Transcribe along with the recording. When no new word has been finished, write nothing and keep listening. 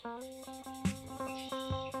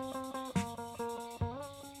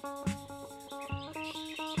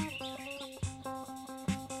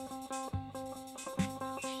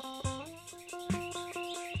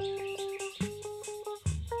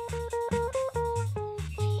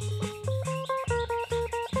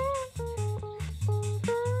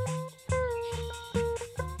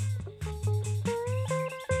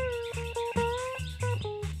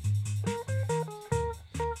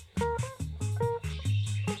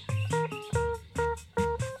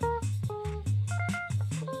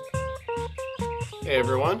Hey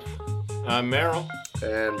everyone, I'm Merrill,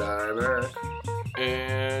 And I'm Eric.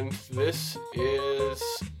 and this is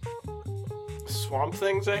Swamp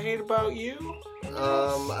Things I Hate About You.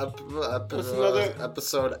 That's another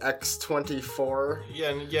episode X24.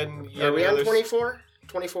 Yeah. Are we on 24?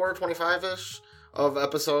 24, 25-ish of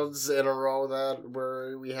episodes in a row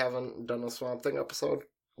where we haven't done a Swamp Thing episode?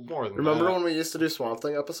 More than Remember that. when we used to do Swamp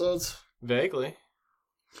Thing episodes? Vaguely.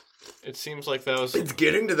 It seems like that was. It's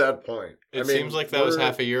getting to that point. Seems like that was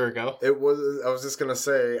half a year ago. It was. I was just gonna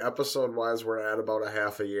say, episode-wise, we're at about a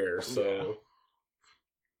half a year, so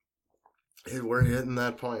we're hitting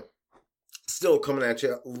that point. Still coming at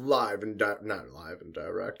you live and not live and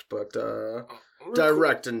direct, but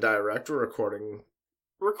direct and direct. We're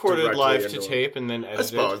recorded live to tape and then edited. I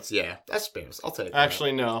suppose, yeah. I suppose. I'll take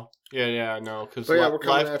Actually, no. No, because we're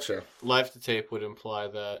coming at you. Live to tape would imply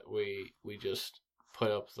that we just put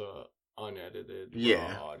up the unedited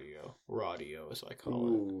raw audio, as I call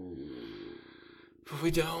it. But we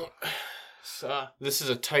don't. So, this is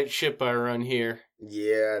a tight ship I run here.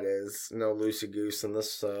 Yeah, it is. No loosey goose in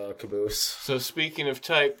this caboose. So speaking of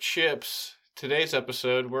tight ships, today's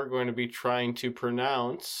episode we're going to be trying to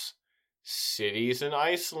pronounce cities in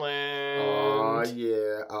Iceland.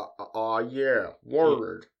 Oh yeah.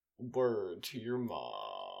 Word. Word to your mom.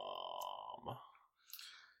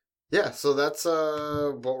 Yeah, so that's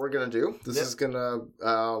what we're gonna do. This is gonna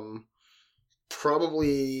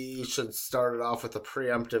probably should start it off with a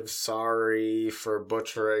preemptive sorry for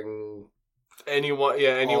butchering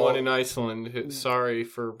anyone in Iceland. Sorry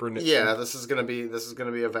for Brunette. Yeah, this is gonna be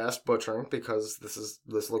a vast butchering because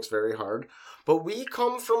this looks very hard. But we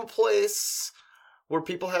come from a place where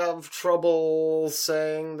people have trouble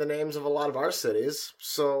saying the names of a lot of our cities,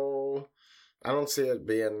 so I don't see it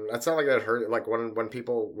being. It's not like it hurt. Like when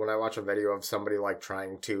I watch a video of somebody like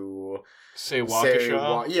trying to say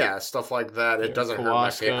Waukesha, stuff like that. It doesn't hurt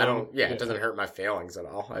my feelings. It doesn't hurt my feelings at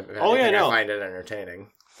all. I find it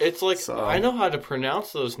entertaining. It's like I know how to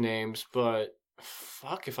pronounce those names, but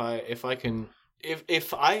fuck if I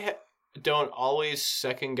don't always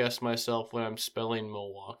second guess myself when I'm spelling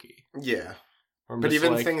Milwaukee. Yeah, but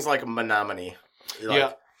even things like Menominee.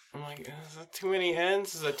 I'm like, is that too many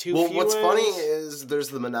N's? Is that too few what's N's? funny is there's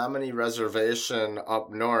the Menominee Reservation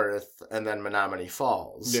up north and then Menominee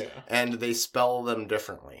Falls. Yeah. And they spell them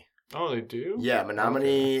differently. Oh, they do? Yeah,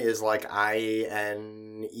 Menominee is like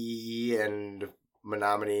I-N-E and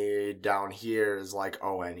Menominee down here is like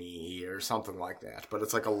O-N-E or something like that. But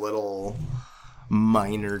it's like a little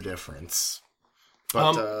minor difference.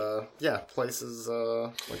 But, places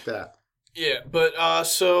like that. Yeah, but,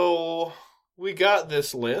 so we got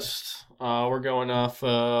this list. We're going off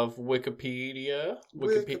of Wikipedia.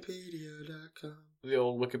 Wikipedia.com. The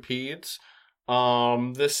old Wikipedias.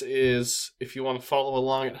 This is, if you want to follow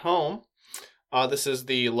along at home, this is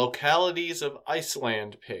the Localities of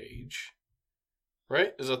Iceland page.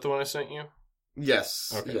 Right? Is that the one I sent you?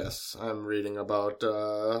 Yes. Okay. Yes. I'm reading about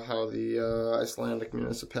how the Icelandic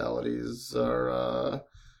municipalities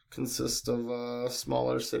consist of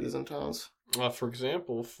smaller cities and towns. For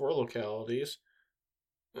example, for localities,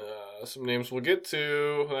 some names we'll get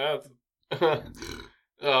to.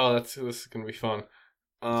 This is going to be fun.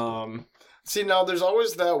 See, now there's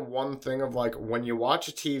always that one thing of like when you watch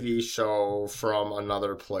a TV show from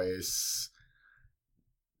another place,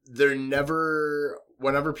 whenever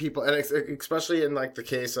people, and especially in like the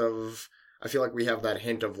case of, I feel like we have that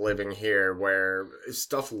hint of living here where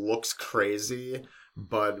stuff looks crazy,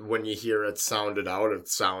 but when you hear it sounded out, it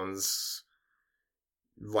sounds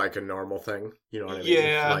like a normal thing. You know what I mean?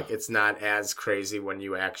 Yeah. Like, it's not as crazy when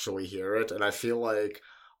you actually hear it, and I feel like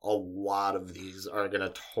a lot of these are going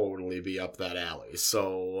to totally be up that alley.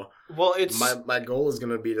 So, my goal is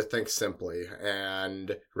going to be to think simply,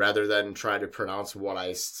 and rather than try to pronounce what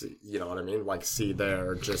I see, you know what I mean? Like, see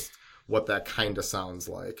there, just what that kind of sounds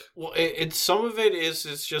like. Well, some of it is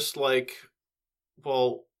just like,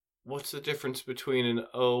 well, what's the difference between an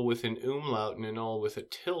O with an umlaut and an O with a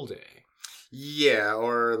tilde? Yeah,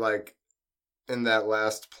 or like in that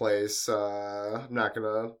last place, I'm not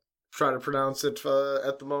gonna try to pronounce it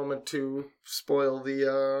at the moment to spoil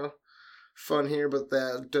the fun here, but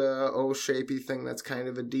that O-shapey thing that's kind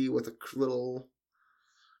of a D with a little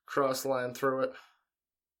cross line through it.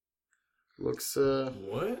 Looks,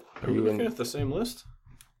 What? Are we looking at the same list?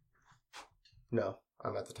 No,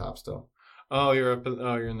 I'm at the top still. Oh, you're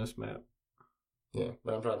in this map. Yeah,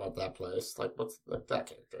 but I'm talking about that place. Like, what's like that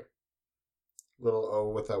character? Little O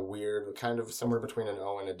with a weird, kind of somewhere between an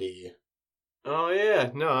O and a D. Oh yeah,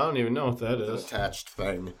 no, I don't even know what that is. An attached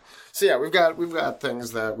thing. So yeah, we've got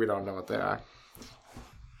things that we don't know what they are.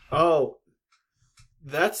 Oh,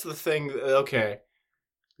 that's the thing. Okay,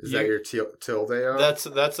 Is that your tilde O? That's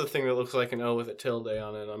the thing that looks like an O with a tilde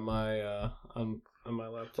on it on my on my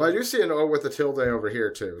laptop. Well, I do see an O with a tilde over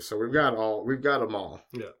here too. So we've got them all.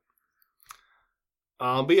 Yeah.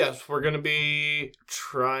 But yes, we're gonna be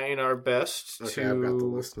trying our best I've got the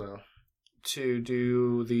list now. To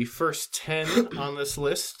do the first 10 on this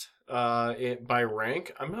list by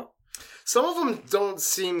rank. I'm not. Some of them don't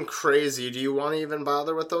seem crazy. Do you want to even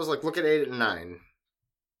bother with those? Like, look at 8 and 9.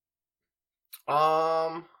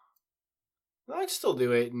 I'd still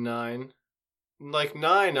do 8 and 9. Like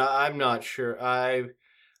 9, I'm not sure. I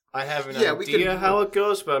have an idea how it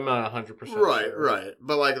goes, but I'm not 100% sure. Right.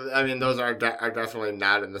 But like, I mean, those are definitely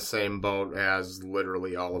not in the same boat as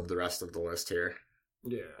literally all of the rest of the list here.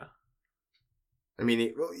 Yeah. I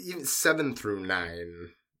mean, even 7 through 9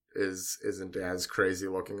 isn't as crazy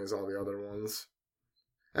looking as all the other ones.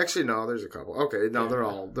 Actually, no, there's a couple. Okay, no, yeah.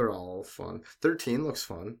 they're all fun. 13 looks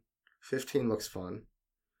fun. 15 looks fun.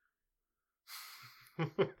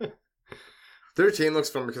 13 looks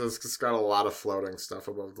fun because it's got a lot of floating stuff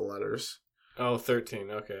above the letters. Oh,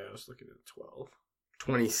 13. Okay, I was looking at 12.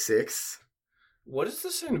 26. What is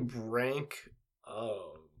this in rank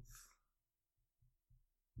of?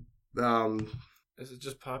 Is it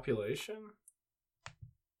just population?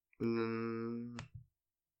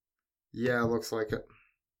 Yeah, it looks like it.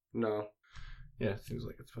 No. Yeah, it seems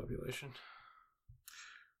like it's population.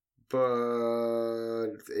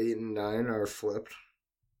 But 8 and 9 are flipped.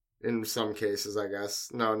 In some cases, I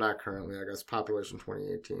guess. No, not currently. I guess population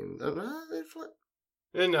 2018. They flip.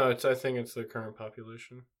 Yeah, no, I think it's the current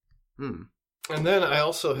population. And then I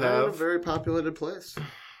also have a very populated place.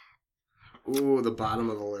 Ooh, the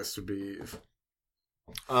bottom of the list would be 50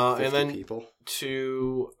 and then people.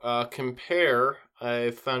 To compare,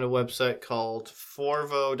 I found a website called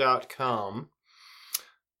Forvo.com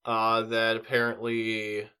that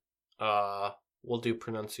apparently will do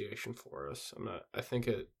pronunciation for us. I think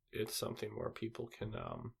it's something where people can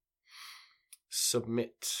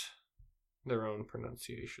submit their own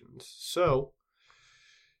pronunciations. So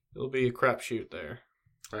it'll be a crapshoot there.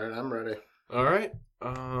 All right, I'm ready. All right.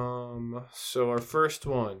 So our first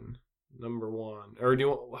one, number 1, or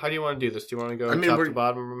how do you want to do this? Do you want to go top to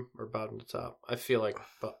bottom or bottom to top? I feel like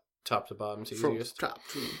top to bottom's easiest. From top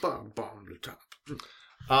to bottom, bottom to top.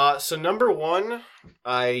 So number 1,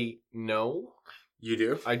 I know. You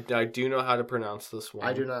do? I do know how to pronounce this one.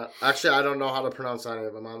 I do not. Actually, I don't know how to pronounce any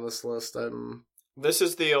of them on this list. This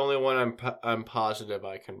is the only one I'm positive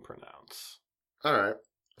I can pronounce. All right.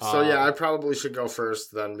 So yeah, I probably should go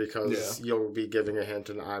first then because you'll be giving a hint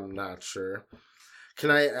and I'm not sure. Can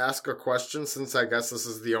I ask a question since I guess this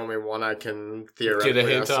is the only one I can theoretically get a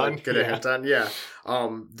hint on? Get a hint on? Yeah.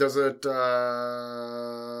 Does it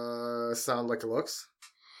sound like it looks?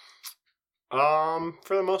 For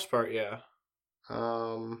the most part, yeah.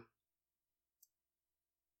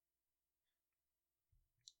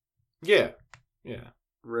 Yeah.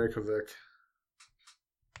 Reykjavik.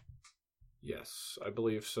 Yes, I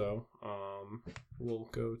believe so. We'll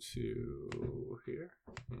go to here.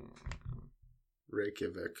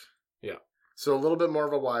 Reykjavik. Yeah. So a little bit more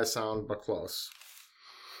of a Y sound, but close.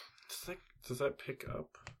 Does that pick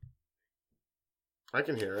up? I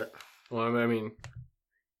can hear it. Well, I mean,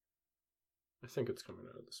 I think it's coming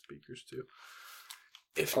out of the speakers too.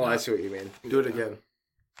 I see what you mean. Do it again.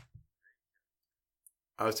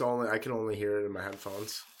 I can only hear it in my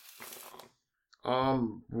headphones.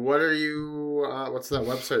 What are you? What's that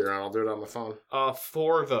website you're on? I'll do it on the phone.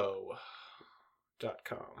 Forvo.com.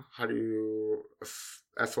 How do you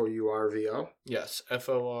FOURVO? Yes,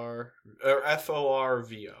 FORVO.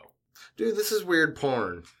 Dude, this is weird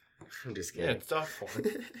porn. I'm just kidding. Yeah, it's dog porn.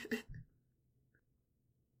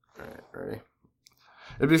 Alright, ready?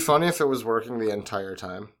 It'd be funny if it was working the entire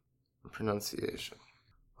time. Pronunciation.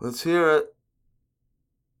 Let's hear it.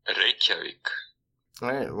 Reykjavik.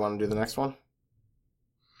 Alright, want to do the next one?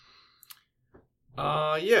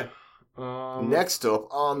 Yeah. Next up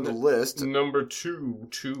on the list, number 2,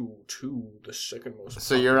 the second most.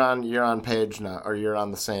 So you're on page now, or you're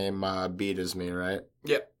on the same beat as me, right?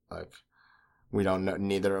 Yeah. Like, we don't know.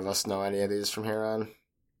 Neither of us know any of these from here on.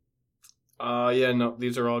 Yeah, no,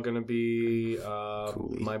 these are all gonna be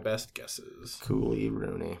my best guesses. Cooley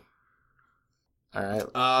Rooney. All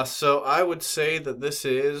right. So I would say that this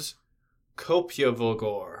is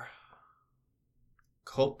Kopjavogor.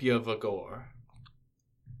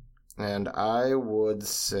 And I would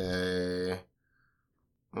say,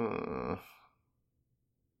 I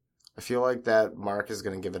feel like that Mark is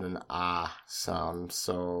going to give it an ah sound.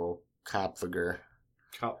 So Kopflager.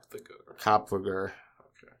 Okay.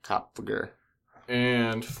 Kopflager.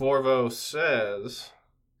 And Forvo says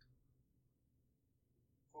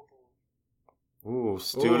Ooh,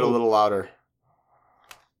 do it a little louder.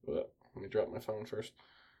 Let me drop my phone first.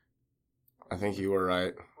 I think you were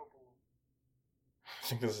right. I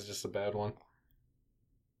think this is just a bad one.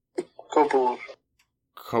 Copor.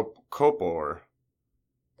 Copor.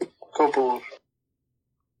 Copor.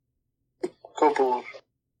 Copor.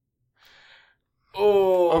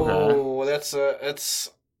 Oh, okay.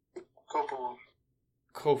 That's Copor.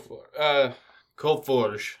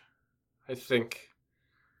 Coforge, I think.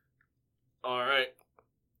 All right.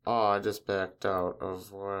 Oh, I just backed out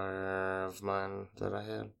of mine that I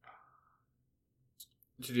had.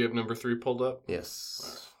 Did you have number 3 pulled up?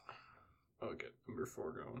 Yes. Right. I'll get number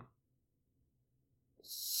 4 going.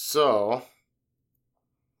 So,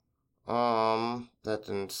 that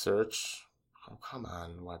didn't search. Oh, come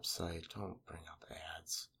on, website. Don't bring up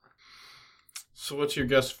ads. So what's your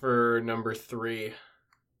guess for number 3?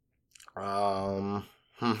 Oh,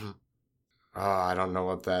 I don't know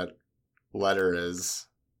what that letter is.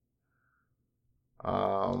 The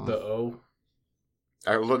O?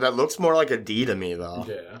 That looks more like a D to me, though.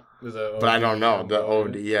 Yeah. But I don't know. The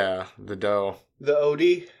O-D, yeah. The dough. The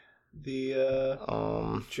O-D? The,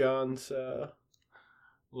 John's,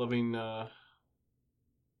 loving, dog,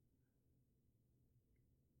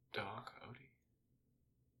 O-D.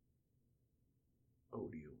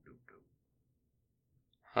 O-D, O-D,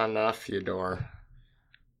 Hannah Fyodor.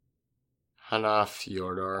 Hannah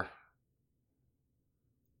Fyodor.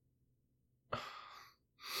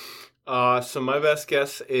 So my best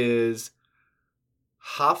guess is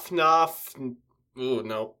Hafnaf. Ooh,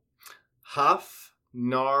 no.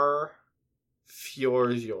 Hafnar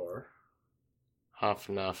Fjorjor.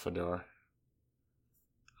 Hafnafador.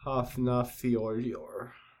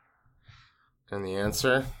 Hafnafjorjor. And the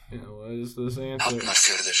answer? Yeah, what is this answer?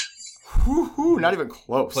 Hafnarfjörður. Woohoo, not even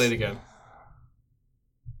close. Play it again.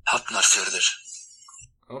 Hafnarfjörður.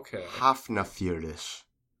 Okay. Hafnarfjörður.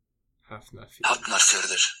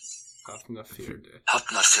 Hafnarfjörður. Hafnarfjörður.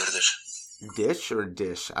 Hafnarfjörður. Dish or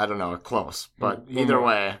dish? I don't know. Close. But either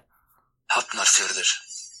way. Hafnarfjörður.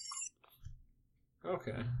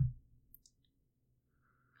 Okay.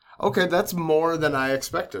 Okay, that's more than I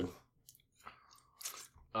expected.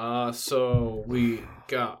 So we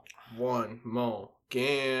got one more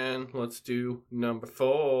again. Let's do number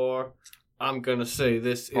 4. I'm gonna say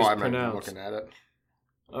this is I pronounced. might be looking at it.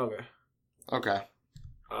 Okay. Okay.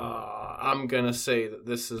 I'm gonna say that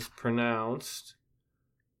this is pronounced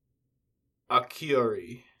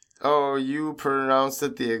Akuri. Oh, you pronounced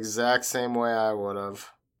it the exact same way I would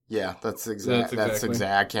have. Yeah, that's exact. That's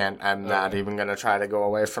exact. I'm not even gonna try to go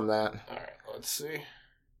away from that. All right, let's see.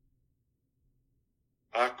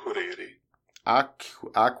 Akureyri.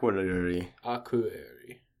 Aquadery.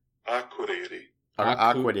 Akueri. Akureyri.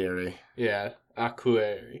 Aquadery. Yeah,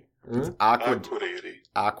 Akueri. Akureyri.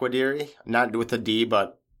 Aquadery? Not with a D,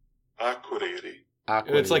 but... Akureyri.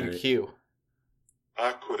 It's like a Q.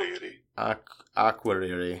 Akureyri.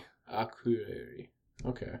 Aquadery. Akueri.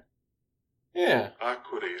 Okay. Yeah.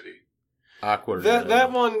 Akureyri. Aquadery.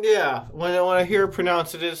 That one, yeah. When I hear it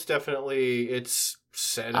pronounced, it's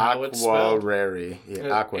said how it's spelled. Aquareri.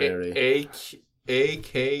 Yeah, Aquareri.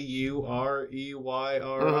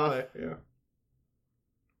 Akureyi. Yeah.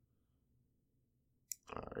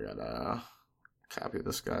 I gotta copy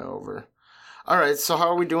this guy over. Alright, so how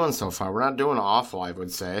are we doing so far? We're not doing awful, I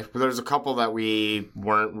would say. But there's a couple that we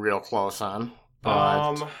weren't real close on.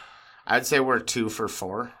 But I'd say we're 2 for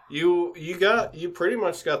 4. You pretty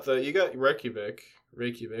much got Reykjavik.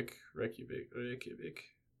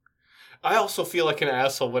 I also feel like an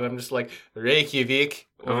asshole when I'm just like Reykjavik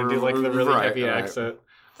when I do like the really heavy accent.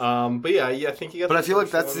 But yeah, I think you got. But I feel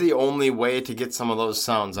like that's the only way to get some of those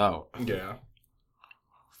sounds out. Yeah.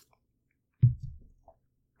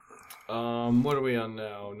 What are we on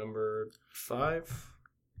now? Number 5?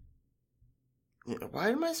 Yeah, why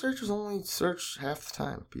did my searchers only search half the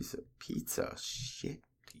time? Pizza shit.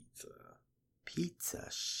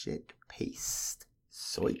 Pizza shit paste.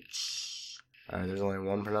 Soich. Alright, there's only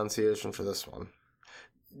one pronunciation for this one.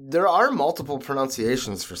 There are multiple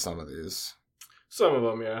pronunciations for some of these. Some of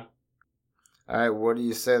them, yeah. Alright, what do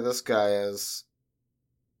you say this guy is?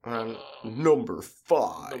 Number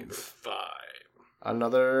 5. Number 5.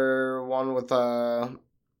 Another one with a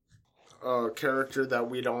character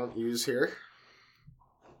that we don't use here.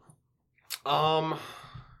 I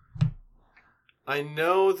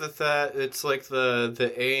know that it's like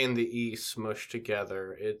the A and the E smushed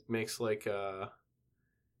together. It makes like a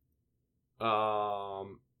aether.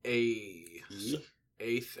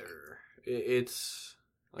 It's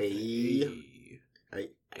like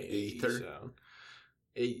aether. Sound.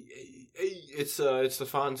 It's the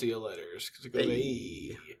Fonzia letters because it goes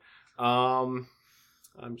A. I'm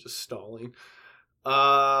just stalling.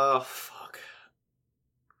 Fuck.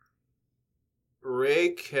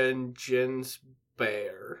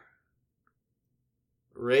 Reykjensberg.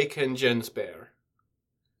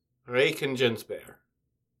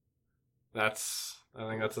 I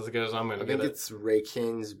think that's as good as I'm gonna get it. I think it's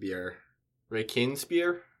Reykjanesbjerg.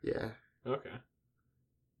 Reykjanesbjerg? Yeah. Okay.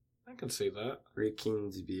 I can see that.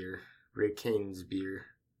 Reykjanesbjerg.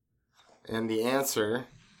 And the answer...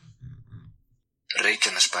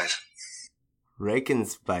 Reykjanesbær.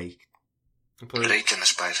 Reykjanesbjerg.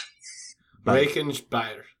 Reykjanesbær.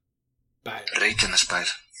 Reykjanesbjerg. Reykjanesbær.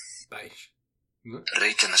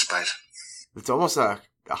 Reykjanesbær. It's almost a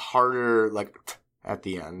harder, like, at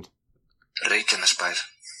the end. Reykjanesbær.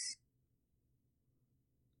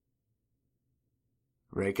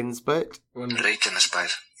 Reykjanesbjerg?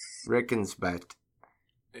 Reykjanesbær.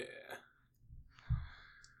 Yeah.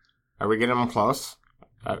 Are we getting them close?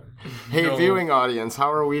 Hey, No. viewing audience,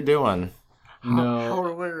 how are we doing? No. How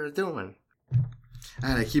are we doing?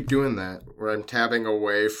 And I keep doing that, where I'm tabbing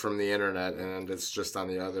away from the internet, and it's just on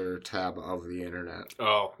the other tab of the internet.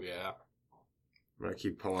 Oh, yeah. Where I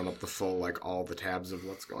keep pulling up the full, like, all the tabs of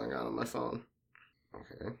what's going on my phone.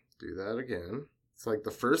 Okay, do that again. It's like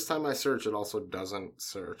the first time I search, it also doesn't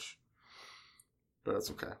search. But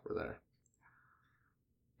it's okay, we're there.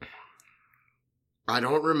 I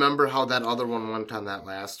don't remember how that other one went on that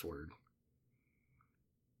last word.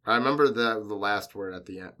 I remember the last word at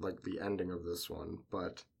the end, like the ending of this one,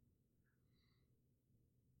 but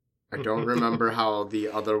I don't remember how the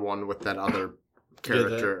other one with that other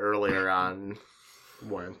character earlier on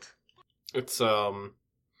went. It's, I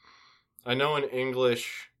know in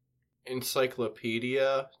English,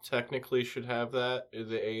 encyclopedia technically should have that.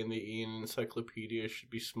 The A and the E in encyclopedia should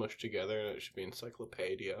be smushed together, and it should be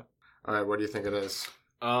encyclopedia. Alright, what do you think it is?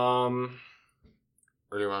 Or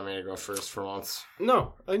do you want me to go first for once?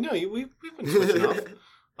 No, I know we've been switching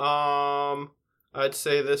off. I'd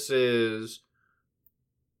say this is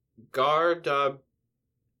Gardabeer.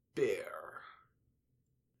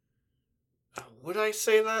 Would I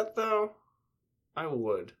say that though? I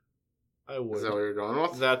would. Is that what you're going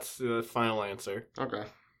with? That's the final answer. Okay.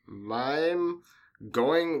 I'm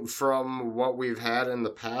going from what we've had in the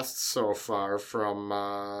past so far, from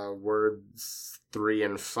words 3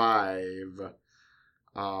 and 5.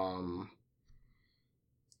 I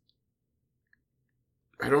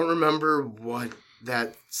don't remember what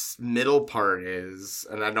that middle part is,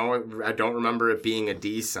 and I don't remember it being a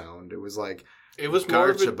D sound. It was like it was more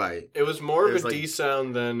of Garchabite. It was more of a like D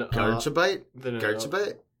sound than Garchabite. Than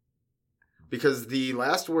Garchabite. Because the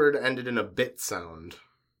last word ended in a bit sound.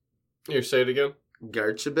 Here, say it again.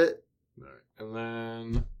 Garchabit. All right, and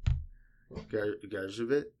then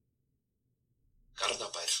Garchabit.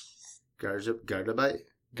 Gardabeir. Gardabite.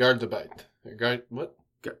 Gardabite. What?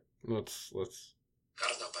 Let's.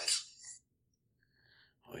 Gardabeir.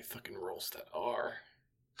 Oh, he fucking rolls that R.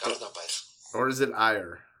 Gardabeir. Or is it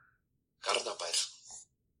ire? Gardabeir.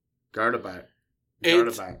 Gardabite.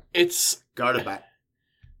 It's Gardabite.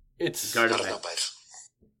 It's Gardabeir.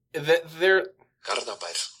 They're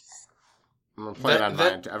Gardabeir. I'm gonna play it on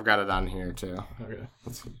mine. I've got it on here too. Okay.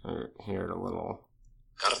 Let's hear it a little.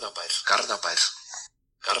 Gardabeir. Gardabeir.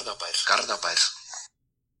 Gardabeir. Gardabeir.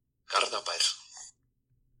 Gardabeir.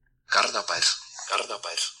 Gardabeir.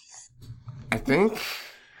 Gardabeir. I think.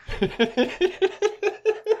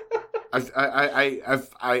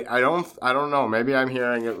 I don't know. Maybe I'm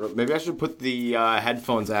hearing it. Maybe I should put the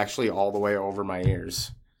headphones actually all the way over my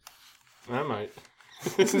ears. That might.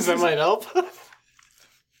 That might help.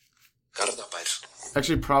 Gardabeir.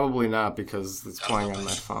 Actually, probably not because it's playing on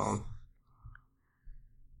my phone.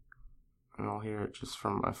 And I'll hear it just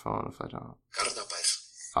from my phone if I don't. Gardabeir.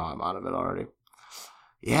 Oh, I'm out of it already.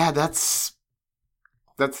 Yeah, that's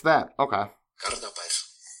that. Okay. Gardabeir.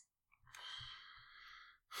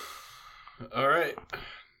 All right.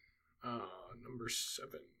 Number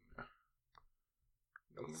 7.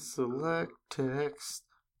 Select text.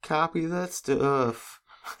 Copy that stuff.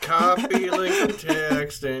 Copy link the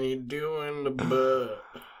text and you doing the butt.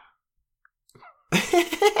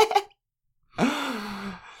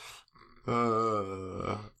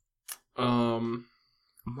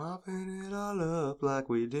 Mopping it all up like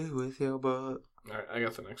we do with your butt. Alright, I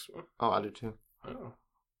got the next one. Oh, I do too. Oh.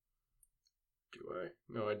 Do I?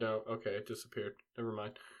 No, I don't. Okay, it disappeared. Never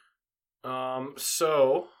mind.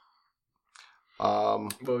 So.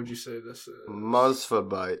 What would you say this is?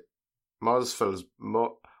 Mosfellsbite.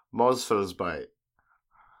 Mosfellsbite. Mosfellsbite.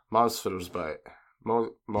 Mosfellsbite.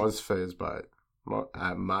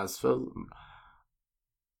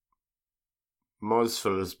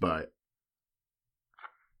 Mosfellsbite.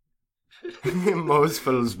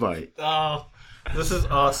 Mosfell's bite. Oh, this is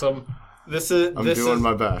awesome. I'm doing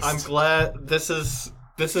my best. I'm glad this is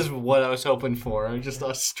what I was hoping for. I'm just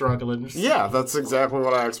us struggling. Yeah, that's exactly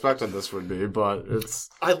what I expected this would be, but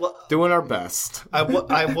it's doing our best. I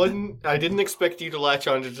didn't expect you to latch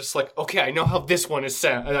on to just like, okay, I know how this one is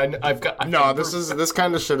set. This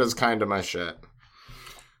kind of shit is kind of my shit.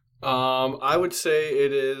 I would say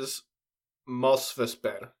it is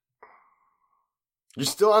Mosfellsberg. You're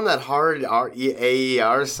still on that hard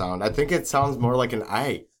AER sound. I think it sounds more like an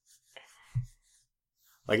I.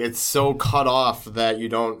 Like, it's so cut off that you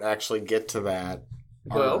don't actually get to that.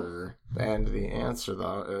 Well. And the answer,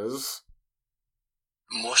 though, is...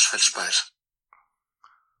 Mosfellsberg.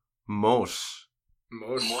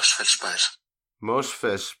 Mosfellsberg.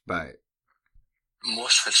 Mosfellsberg.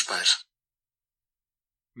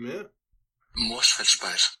 Yeah.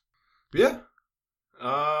 Mosfellsberg. Yeah.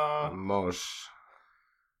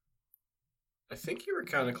 I think you were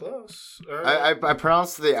kind of close. I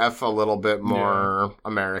pronounced the F a little bit more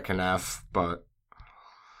American F, but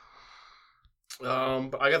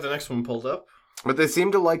I got the next one pulled up. But they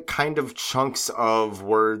seem to like kind of chunks of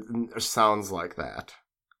word sounds like that.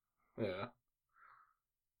 Yeah.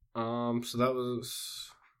 So that was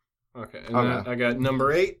okay. And I got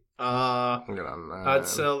number 8. I'd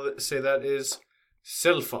say that is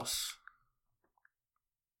Selfoss.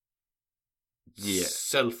 Yeah.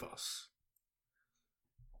 Selfoss.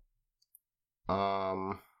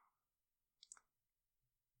 The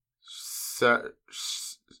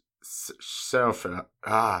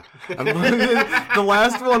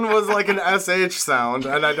last one was like an SH sound,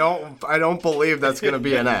 and I don't believe that's gonna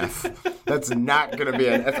be an F. That's not gonna be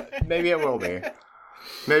an F. Maybe it will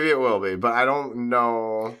be, but I don't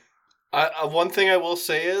know. One thing I will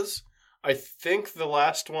say is, I think the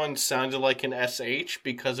last one sounded like an SH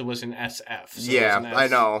because it was an SF. So yeah, I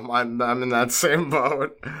know. I'm in that same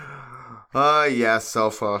boat. Yeah,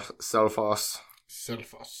 Selfoss.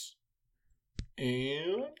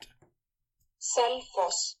 And...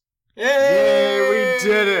 Selfoss. Yay, we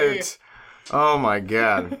did it! Oh my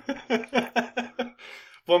god.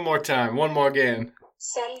 One more time, one more again.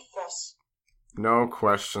 Selfoss. No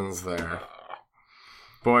questions there.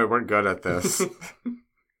 Boy, we're good at this.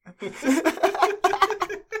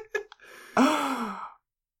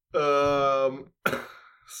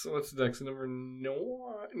 So what's next? Number 9.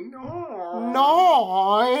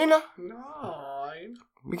 9.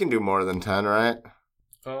 We can do more than 10, right?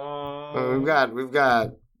 We've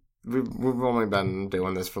only been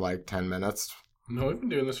doing this for like 10 minutes. No, we've been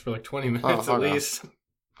doing this for like 20 minutes at least.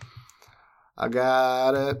 I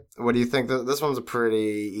got it. What do you think? This one's a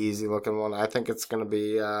pretty easy looking one. I think it's going to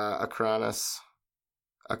be Acranus.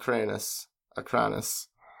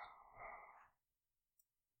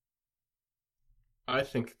 I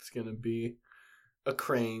think it's going to be a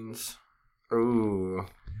Cranes. Ooh.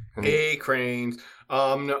 A Cranes.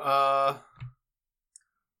 A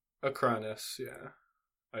Cronus, yeah.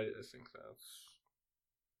 I think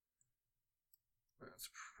that's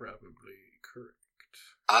probably correct.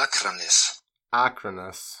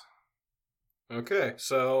 Acranus. Okay,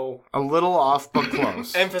 so... A little off, but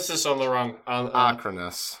close. Emphasis on the wrong...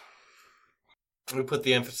 Acranus. We put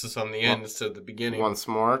the emphasis on the end instead of the beginning. Once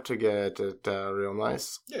more to get it real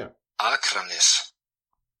nice. Yeah. Acranus.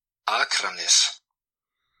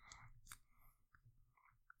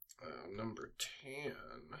 Number 10.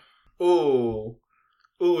 Ooh,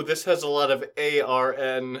 this has a lot of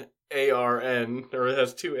ARN, or it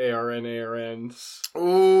has 2 ARNs.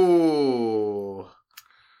 Ooh.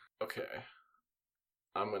 Okay.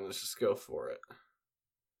 I'm gonna just go for it.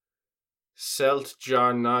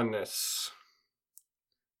 Seltjarnarnes.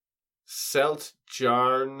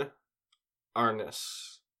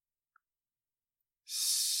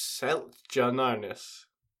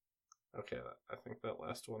 Okay, I think that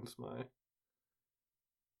last one's my...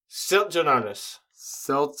 Seltjarnarnes.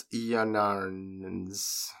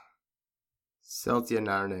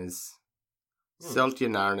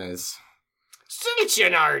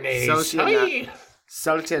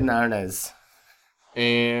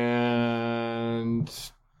 And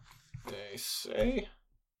they say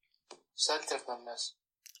Seltjarnarnes.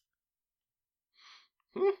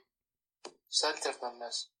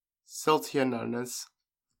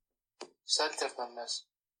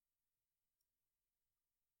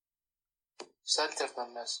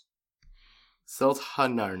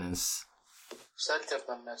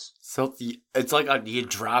 It's like you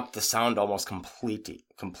drop the sound almost completely.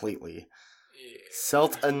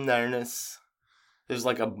 Seltjarnarnes. There's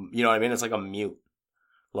like a, you know what I mean? It's like a mute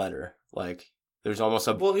letter. Like there's almost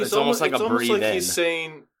a. It's almost like a breathe in. He's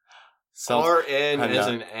saying RN as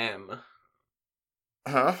an M.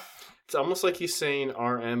 Huh? It's almost like he's saying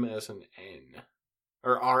RM as an N.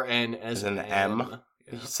 Or RN as an M.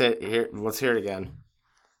 Yeah. Say it here. Let's hear it again.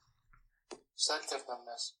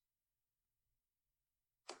 Seltjarnarnes.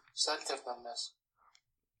 Seltjarnarnes.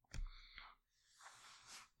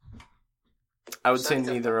 I would say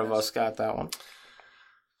neither of us got that one.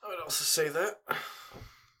 I would also say that.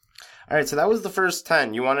 All right, so that was the first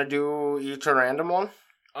 10. You want to do each a random one?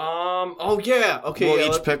 Oh yeah. Okay.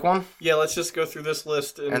 We'll each pick one? Yeah, let's just go through this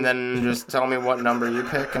list. And then just tell me what number you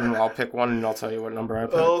pick, and I'll pick one, and I'll tell you what number I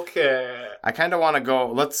pick. Okay. I kind of want to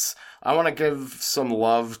go, I want to give some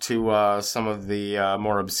love to some of the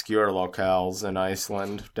more obscure locales in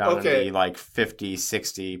Iceland, down in the, like, 50,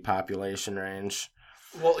 60 population range.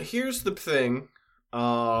 Well, here's the thing.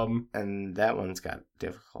 And that one's got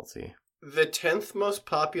difficulty. The 10th most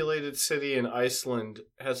populated city in Iceland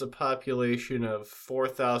has a population of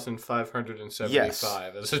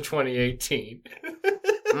 4,575 as of 2018.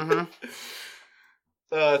 Mm-hmm.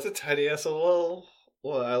 It's a tiny ass little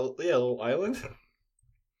island.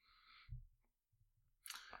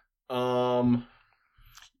 I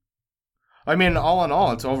mean, all in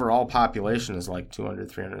all, its overall population is like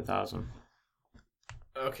 300,000.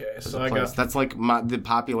 Okay, so that's like the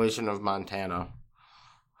population of Montana.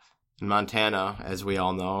 Montana, as we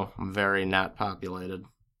all know, very not populated.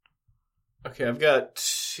 Okay, I've got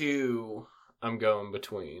 2 I'm going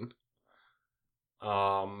between.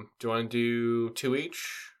 Do you want to do 2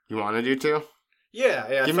 each? You want to do 2?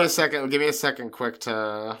 Yeah. Give me a second quick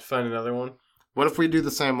to find another one. What if we do the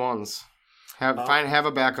same ones? Have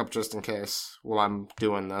a backup just in case while I'm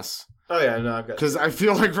doing this. Oh yeah, no, I've got. Because I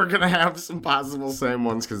feel like we're gonna have some possible same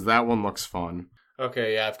ones. Because that one looks fun.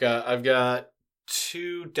 Okay, yeah, I've got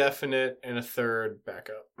 2 definite and a third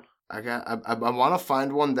backup. I want to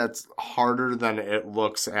find one that's harder than it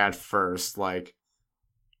looks at first. Like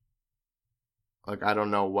I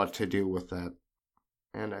don't know what to do with that.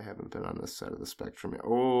 And I haven't been on this side of the spectrum yet.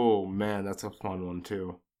 Oh man, that's a fun one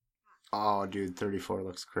too. Oh dude, 34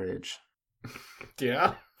 looks cringe.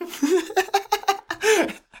 Yeah.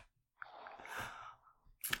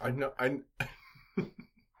 I know.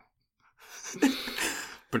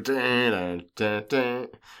 Do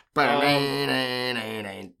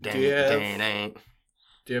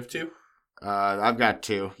you have 2? I've got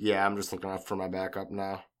 2. Yeah, I'm just looking up for my backup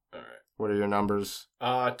now. All right. What are your numbers?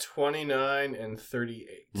 29 and 38.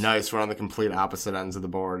 Nice. We're on the complete opposite ends of the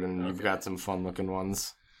board, and you've got some fun-looking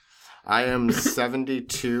ones. I am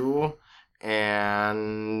 72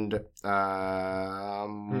 and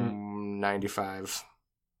 95.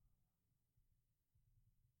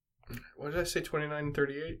 What did I say, 29 and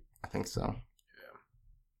 38? I think so.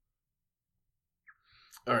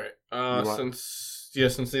 Yeah. All right. Since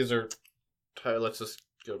these are tight, let's just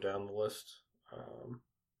go down the list.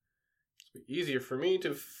 It's easier for me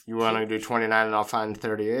to... You want to do 29 and I'll find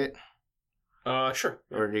 38? Sure.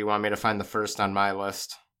 Or do you want me to find the first on my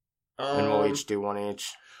list? And we'll each do one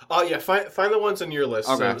each? Oh, yeah. Find the ones on your list.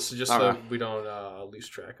 Okay. So just so we don't lose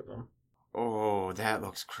track of them. Oh, that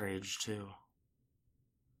looks cringe, too.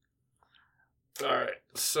 All right.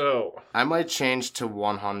 So... I might change to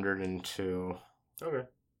 102. Okay.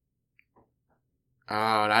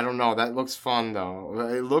 I don't know. That looks fun, though.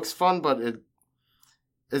 It looks fun, but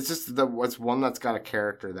it's just it's one that's got a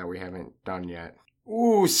character that we haven't done yet.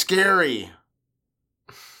 Ooh, scary!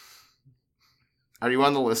 Are you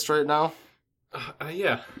on the list right now?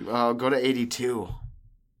 Yeah. Go to 82.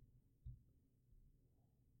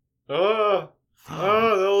 Oh,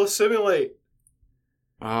 they'll assimilate.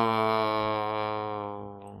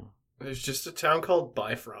 There's just a town called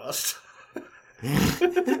Bifrost.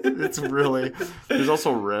 It's really... There's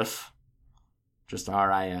also Riff. Just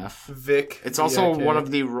R-I-F. Vic. It's also one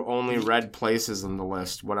of the only red places in the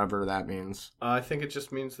list, whatever that means. I think it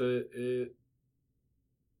just means that it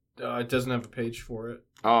doesn't have a page for it.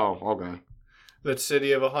 Oh, okay. That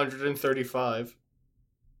city of 135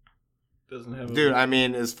 doesn't have a Dude, I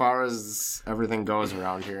mean, as far as everything goes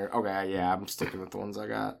around here, okay, yeah, I'm sticking with the ones I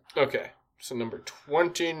got. Okay. So number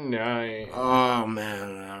 29. Oh,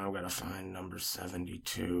 man, I'm going to find number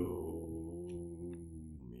 72.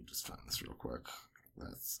 Let me just find this real quick.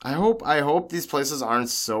 I hope these places aren't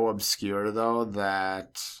so obscure, though,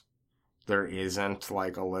 that there isn't,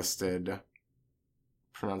 like, a listed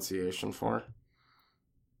pronunciation for.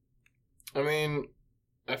 I mean,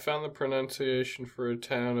 I found the pronunciation for a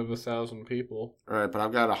town of 1,000 people. Right, but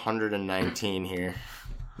I've got 119 here.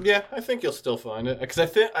 Yeah, I think you'll still find it. Because I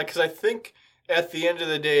think at the end of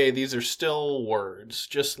the day, these are still words.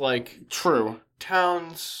 Just like... True.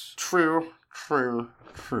 Towns... True.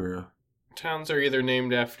 Towns are either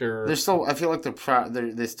named after... They're still... I feel like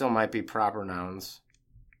they still might be proper nouns.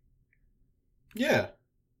 Yeah.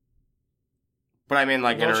 But I mean,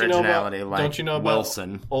 like, in Don't you know about- originality, like don't you know about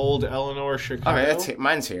Wilson. Old Eleanor Chicago? Okay,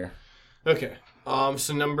 mine's here. Okay.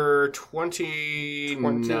 So number 29.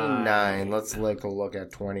 29. Let's take a look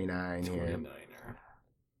at 29 here.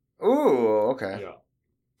 29er. Ooh, okay. Yeah.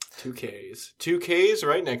 2 Ks. 2 Ks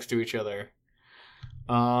right next to each other.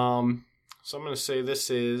 So I'm going to say this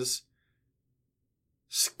is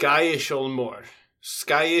Skyish-Ulmor.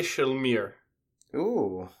 Skyish-Ulmir.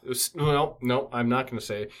 Ooh. No, I'm not going to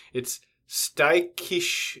say it. It's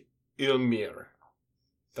Steikish-Ilmir.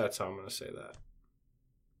 That's how I'm going to say that.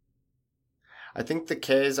 I think the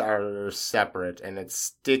K's are separate, and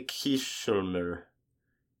it's Stikishulmer.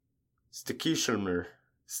 Stikishulmer.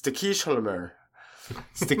 Stikishulmer.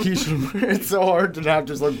 Stikishulmer. It's so hard to not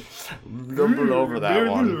just, like, rumble over that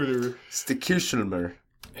one. Stikishulmer.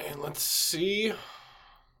 And let's see.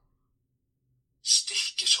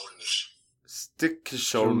 Stikkishólmur.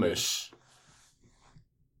 Stikishulmish.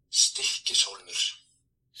 Stikkishólmur.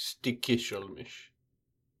 Stikishulmish.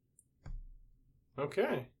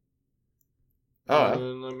 Okay. Oh,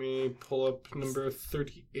 And let me pull up number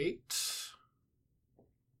 38.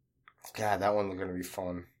 God, that one's gonna be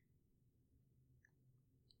fun.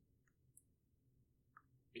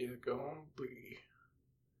 You're gonna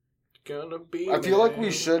be. I feel like we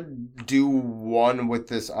man. should do one with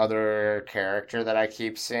this other character that I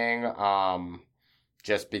keep seeing,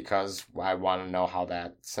 just because I want to know how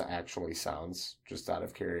that actually sounds, just out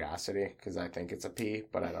of curiosity, because I think it's a P,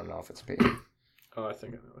 but I don't know if it's a P. Oh, I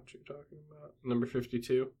think I know what you're talking about. Number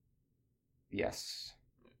 52. Yes.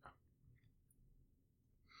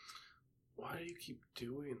 Why do you keep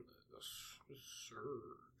doing this? Search.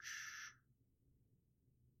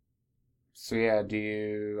 So yeah, do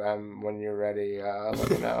you, when you're ready, let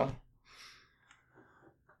me know.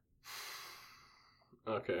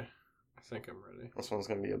 Okay. I think I'm ready. This one's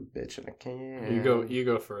gonna be a bitch in a can. You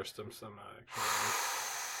go first. I'm not actually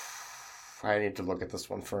ready. I need to look at this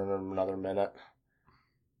one for another minute.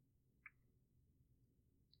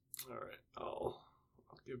 Alright, I'll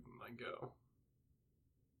give him my go.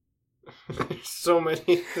 There's so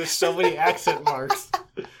many accent marks.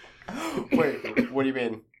 Wait, what do you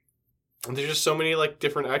mean? There's just so many like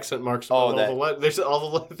different accent marks. Oh, on there's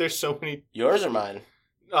there's so many. Yours or mine?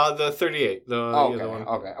 The 38. The Okay, other one.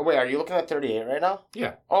 okay. Wait, are you looking at 38 right now?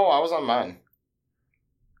 Yeah. Oh, I was on mine.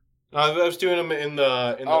 I was doing them in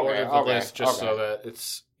the order of the okay, list just okay. so that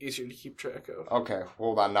it's easier to keep track of. Okay,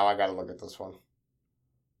 hold on. Now I gotta look at this one.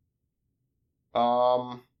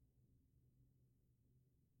 Oh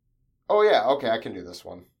yeah, okay, I can do this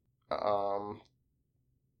one.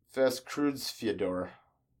 Veskrudz-Fyodor.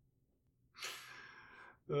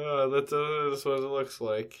 That's what it looks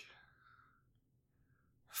like.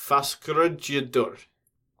 Faskrudjidor.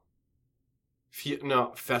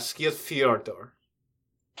 No, Feskjefjordor.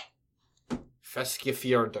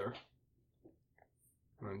 Feskjefjordor.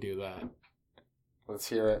 I'm gonna do that. Let's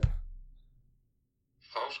hear it.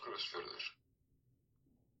 Fáskrúðsfjörður.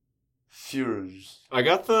 Fures. I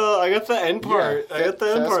got the end part. Yeah, I got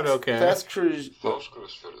the end part okay.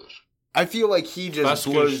 Fáskrúðsfjörður. I feel like he just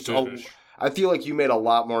blurs. I feel like you made a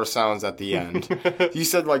lot more sounds at the end. You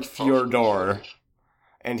said like Fjordor,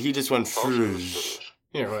 and he just went Fures.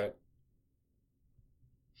 Yeah, right.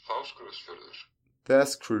 Fáskrúðsfjörður.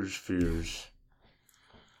 Veskrudz-Fyodor.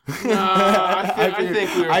 No, I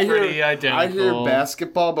think we were pretty identical. I hear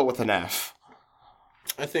basketball, but with an F.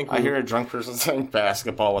 I hear a drunk person saying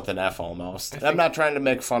basketball with an F almost. I'm not trying to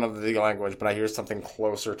make fun of the language, but I hear something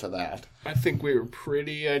closer to that. I think we were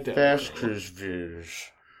pretty identical. Veskrudz-Fyodor.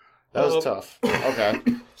 That was tough. Okay.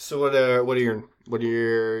 So what are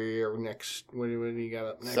your next? What do you got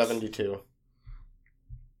up next? 72.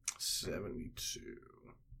 72.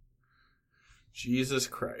 Jesus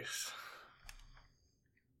Christ.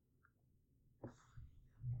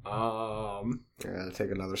 I gotta take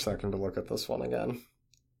another second to look at this one again.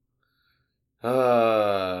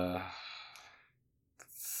 Kirk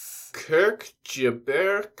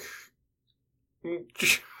Jaberk.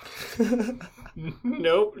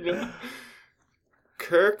 Nope, no.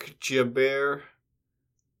 Kirk Jaber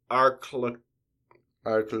Arcluster.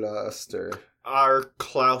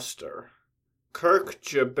 Kirk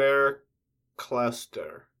Jaber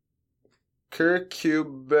Cluster.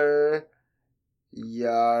 Kirkuber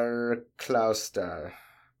Yarklauster.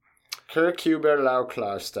 Kirkuber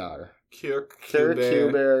Lauklauster.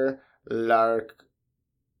 Kirkuber Lark.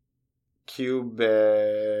 Kuber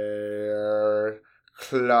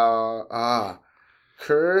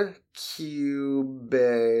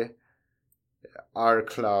Kirkube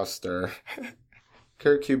Arklauster.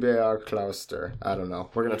 Kirkube Arklauster. I don't know.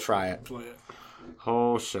 We're gonna try it. Play it.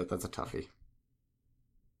 Oh shit, that's a toughie.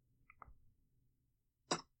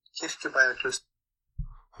 Kirkjubæjarklaustur.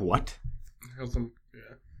 What? Yeah.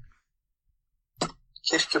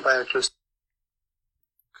 Kirkjubæjarklaustur.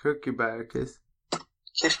 Kirkjubæjarklaustur.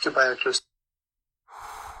 Kirkjubæjarklaustur.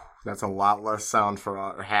 That's a lot less sound for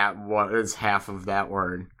what is half of that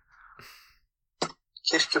word.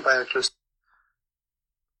 Kirkjubæjarklaustur.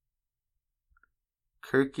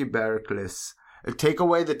 Kirkjubæjarklaustur. Take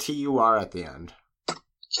away the TUR at the end.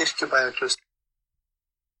 Kirkjubæjarklaustur.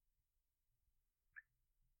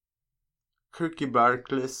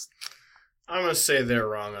 Kirkjubæjarklaustur. I'm gonna say they're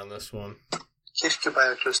wrong on this one.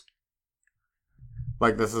 Kirkjubæjarklaustur.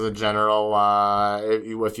 Like, this is a general,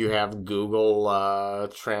 if you have Google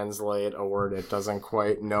translate a word it doesn't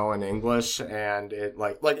quite know in English, and it,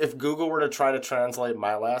 like if Google were to try to translate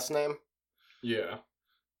my last name, Yeah.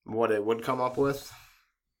 what it would come up with.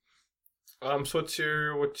 So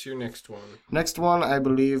what's your next one? Next one, I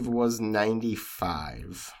believe, was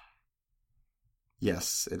 95.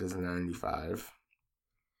 Yes, it is 95.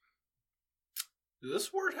 Does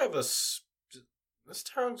this word have this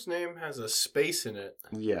town's name has a space in it?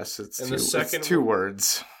 Yes, it's And two, the second it's two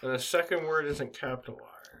words. And the second word isn't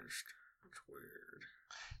capitalized. It's weird.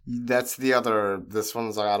 That's the other. This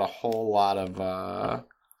one's got a whole lot of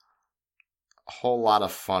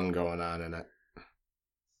fun going on in it.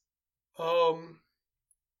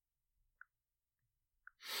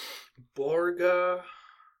 Borga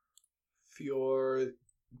Fjordur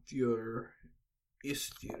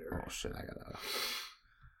Istir. Oh shit! I gotta.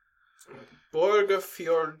 Borga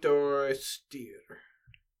Fjordur Istir.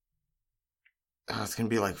 Oh, it's gonna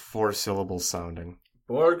be like 4 syllables sounding.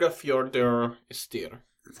 Borga Fjordur Istir.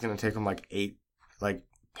 It's gonna take them like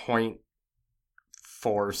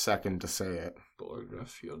 0.4 second to say it. Borga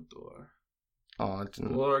Fjordur. Oh, it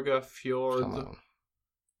didn't. Borga Come Fjord. on.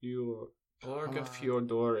 Borga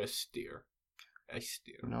Fjordur Istir.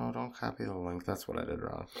 Istir. No, don't copy the link. That's what I did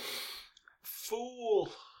wrong. Fool!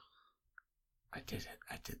 I did it.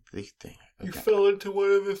 I did the thing. You Okay. fell into one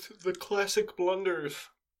of the classic blunders.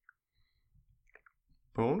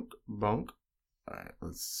 Bonk, bonk. Alright,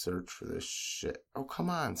 let's search for this shit. Oh, come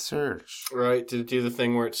on, search. Right, did it do the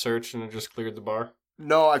thing where it searched and it just cleared the bar?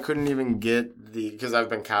 No, I couldn't even get because I've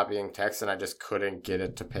been copying text and I just couldn't get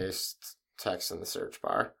it to paste text in the search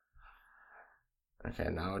bar. Okay,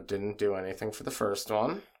 now it didn't do anything for the first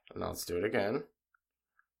one. Now let's do it again.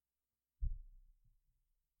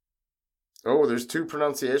 Oh, there's 2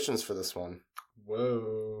 pronunciations for this one.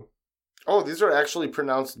 Whoa. Oh, these are actually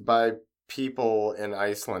pronounced by people in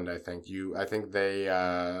Iceland, I think. I think they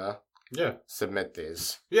Yeah. submit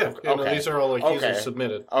these. Yeah, no, Okay. these are all like Okay. user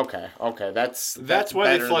submitted. Okay. That's Why they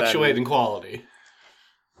better fluctuate than- in quality.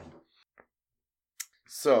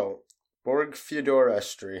 So, Borg Fyodor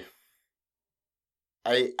Estri.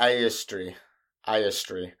 Iestri.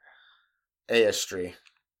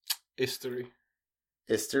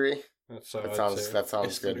 History. That's how That I'd sounds say that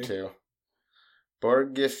sounds good history. too.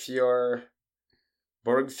 Borgfjordestri.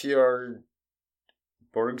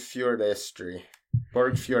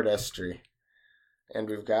 And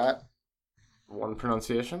we've got one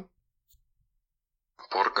pronunciation.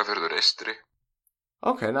 Borgarfjörður Eystri.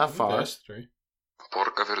 Okay, not far. History.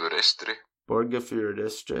 Borgarfjörður Eystri.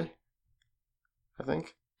 Borgfjordestri. I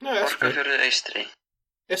think. No, history. Borgarfjörður Eystri.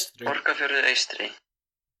 History. Borgarfjörður Eystri.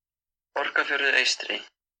 Borgarfjörður Eystri.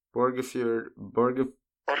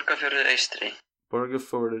 Borgfjordestri.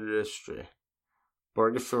 Borgfjordestri.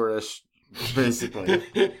 Basically.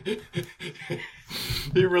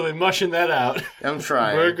 You're really mushing that out. I'm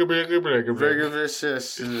trying. Burger.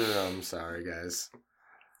 I'm sorry, guys.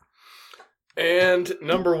 And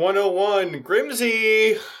number 101,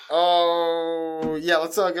 Grimsey. Oh, yeah,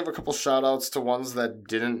 let's give a couple shout-outs to ones that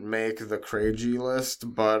didn't make the Craigie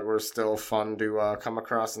list, but were still fun to come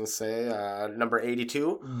across and say. Number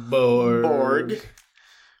 82, Borg.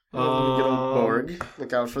 Good old Borg.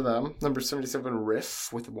 Look out for them. Number 77,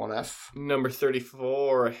 Riff with 1 F. Number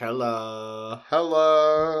 34, Hella.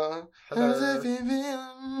 Hello. Hello. As if you've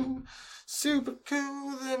been super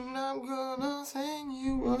cool, then I'm gonna sing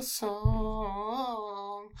you a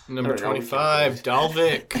song. Number There we go. 25,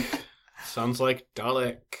 Dalvik. Sounds like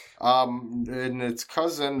Dalek. And its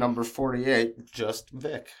cousin, number 48, just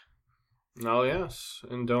Vic. Oh, yes.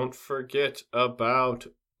 And don't forget about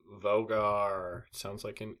Vogar. Sounds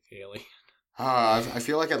like an alien. I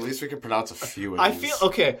feel like at least we could pronounce a few of I these. feel,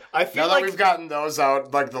 okay, I feel Now that like, we've gotten those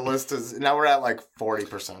out, like the list is, now we're at like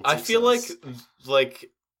 40%. I feel success.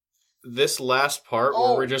 like this last part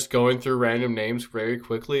where we're just going through random names very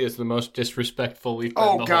quickly is the most disrespectful we've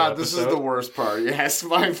done. Oh god, this is the worst part. Yes,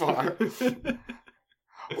 by far.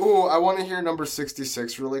 Ooh, I want to hear number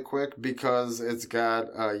 66 really quick because it's got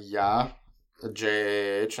Ya a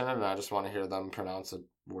J-A-H in it, and I just want to hear them pronounce a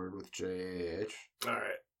word with J-A-H. All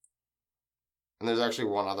right. And there's actually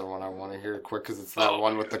one other one I want to hear quick, because it's that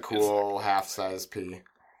one with the cool half-size P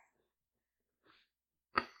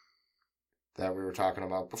that we were talking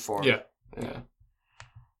about before. Yeah.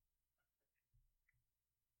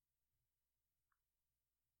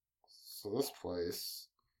 So this place...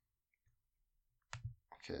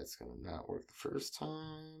 Okay, it's going to not work the first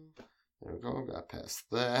time. There we go, got past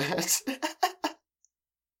that.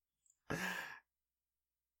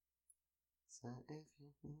 So if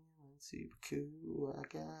you're feeling super cool, I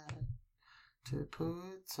got to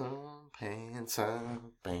put some pants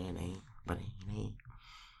on. Banny.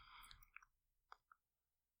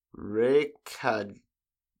 Ray Khalid.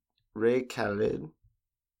 Reykjahlíð.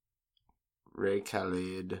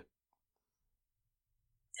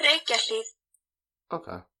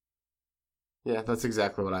 Okay. Yeah, that's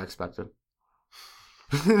exactly what I expected.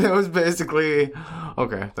 That was basically...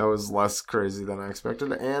 Okay, that was less crazy than I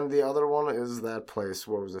expected. And the other one is that place,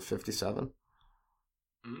 what was it, 57?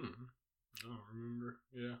 I don't remember.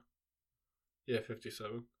 Yeah. Yeah,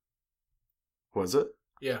 57. Was it?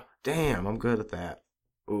 Yeah. Damn, I'm good at that.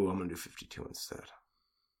 Ooh, I'm gonna do 52 instead.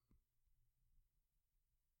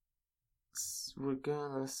 We're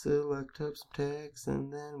gonna select up some text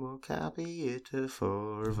and then we'll copy it to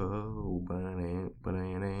Forvo.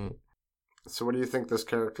 So what do you think this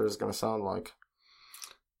character is gonna sound like?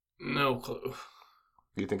 No clue.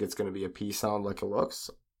 You think it's gonna be a P sound like it looks?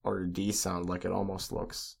 Or a D sound like it almost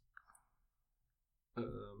looks?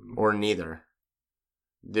 Or neither?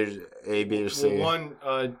 There's A, B, or C. Well, one,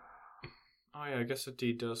 oh yeah, I guess a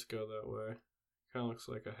D does go that way. Kind of looks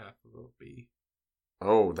like a half of a B.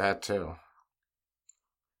 Oh, that too.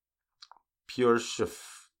 Pure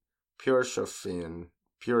Schaffen.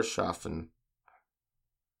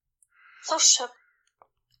 Þórshöfn.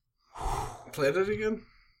 Play that again?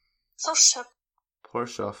 Þórshöfn.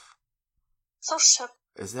 Porsche. Þórshöfn.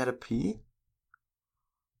 Is that a P?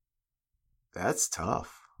 That's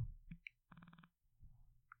tough.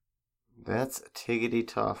 That's tiggity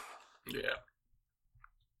tough. Yeah.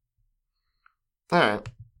 Alright.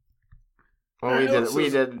 Well, Alright,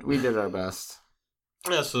 we did our best.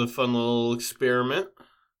 That's a fun little experiment.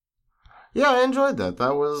 Yeah, I enjoyed that.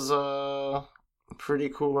 That was pretty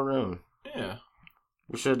cool around. Yeah.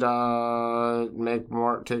 We should take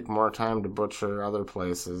more time to butcher other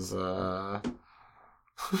places.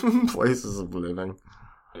 Places of living.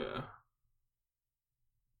 Yeah.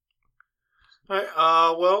 Alright,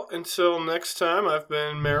 well, until next time, I've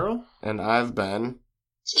been Meryl. And I've been...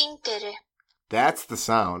 Þingeyri. That's the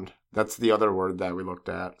sound. That's the other word that we looked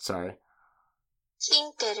at. Sorry.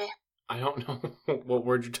 Þingeyri. I don't know what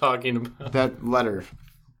word you're talking about. That letter.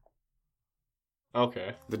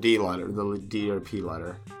 Okay. The D letter. The D or P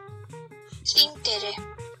letter. Þingeyri.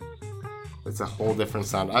 It's a whole different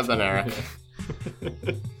sound. I've been Eric.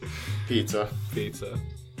 Pizza.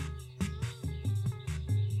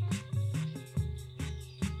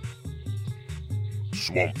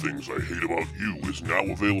 Swamp Things I Hate About You is now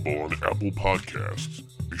available on Apple Podcasts.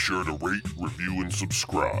 Be sure to rate, review, and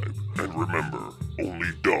subscribe. And remember,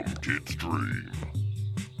 only dumb kids dream.